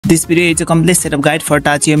This video is a complete setup guide for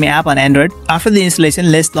Tachiyomi app on Android. After the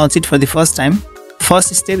installation, let's launch it for the first time.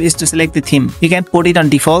 First step is to select the theme. You can put it on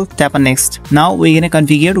default, tap on next. Now we're gonna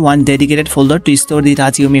configure one dedicated folder to store the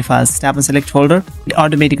Tachiyomi files. Tap on select folder. It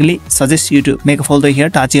automatically suggests you to make a folder here,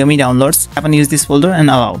 Tachiyomi downloads. Tap on use this folder and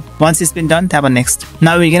allow. Once it's been done, tap on next.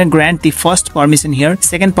 Now we're gonna grant the first permission here.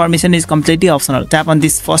 Second permission is completely optional. Tap on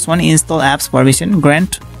this first one, install apps permission,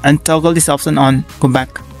 grant and toggle this option on. Go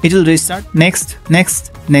back. It will restart. Next.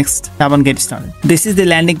 Tap on get started. This is the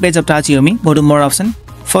landing page of Tachiyomi. Go to more option.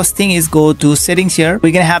 First thing is go to settings here.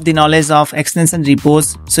 We're gonna have the knowledge of extension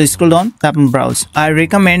repos. So scroll down, tap on browse. I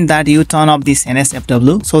recommend that you turn off this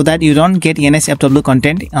NSFW so that you don't get NSFW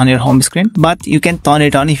content on your home screen, but you can turn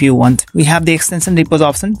it on if you want. We have the extension repos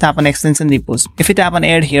option. Tap on extension repos. If you tap on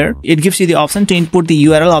add here, it gives you the option to input the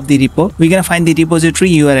URL of the repo. We're gonna find the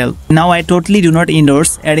repository URL. Now I totally do not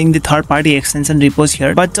endorse adding the third-party extension repos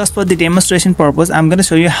here, but just for the demonstration purpose, I'm gonna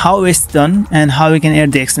show you how it's done and how we can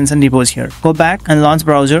add the extension repos here. Go back and launch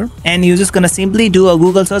browser, and you're just gonna simply do a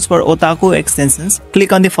Google search for otaku extensions.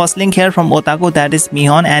 Click on the first link here from otaku, that is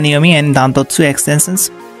Mihon, Aniomi and Dantotsu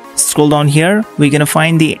extensions. Scroll down here, we're gonna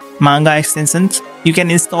find the manga extensions. You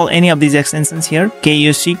can install any of these extensions here,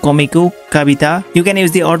 Keiyoshi, Komiku, Kabita. You can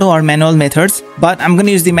use the auto or manual methods, but I'm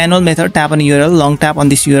gonna use the manual method. Tap on URL, long tap on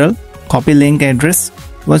this URL, copy link address.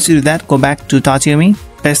 Once you do that, go back to Tachiyomi,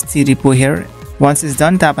 paste the repo here. Once it's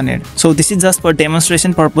done, tap on it. So this is just for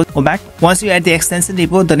demonstration purpose. Go back. Once you add the extension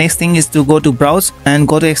repo, the next thing is to go to browse and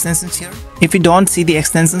go to extensions here. If you don't see the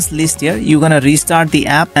extensions list here, you're gonna restart the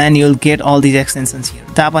app and you'll get all these extensions here.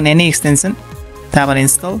 Tap on any extension, tap on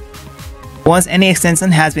install. Once any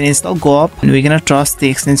extension has been installed, go up and we're gonna trust the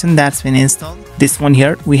extension that's been installed. This one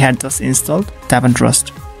here we had just installed. Tap on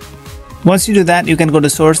trust. Once you do that, you can go to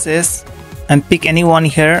sources and pick any one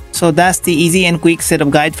here. So that's the easy and quick setup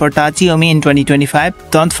guide for Tachiyomi in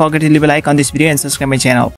 2025. Don't forget to leave a like on this video and subscribe my channel.